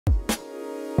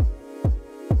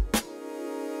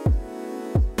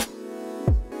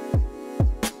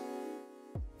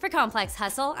Complex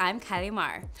Hustle, I'm Kylie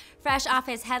Marr. Fresh off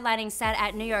his headlining set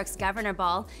at New York's Governor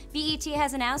Ball, BET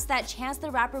has announced that Chance the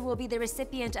Rapper will be the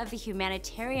recipient of the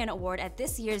Humanitarian Award at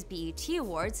this year's BET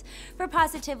Awards for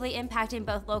positively impacting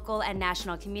both local and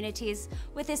national communities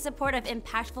with his support of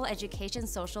impactful education,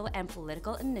 social, and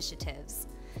political initiatives.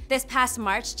 This past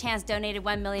March, Chance donated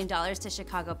 $1 million to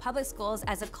Chicago public schools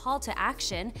as a call to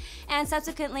action and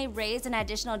subsequently raised an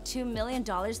additional $2 million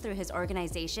through his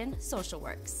organization, Social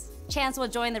Works. Chance will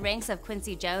join the ranks of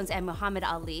Quincy Jones and Muhammad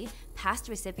Ali, past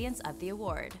recipients of the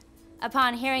award.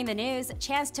 Upon hearing the news,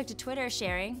 Chance took to Twitter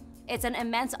sharing, "It's an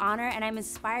immense honor and I'm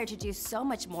inspired to do so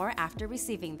much more after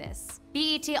receiving this."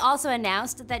 BET also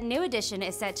announced that New Edition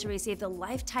is set to receive the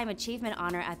Lifetime Achievement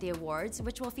Honor at the awards,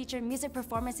 which will feature music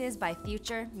performances by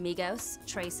Future, Migos,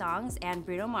 Trey Songz, and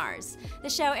Bruno Mars. The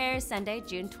show airs Sunday,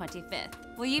 June 25th.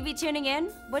 Will you be tuning in?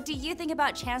 What do you think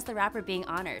about Chance the Rapper being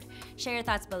honored? Share your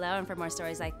thoughts below, and for more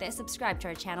stories like this, subscribe to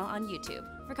our channel on YouTube.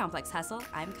 For Complex Hustle,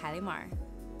 I'm Kylie Marr.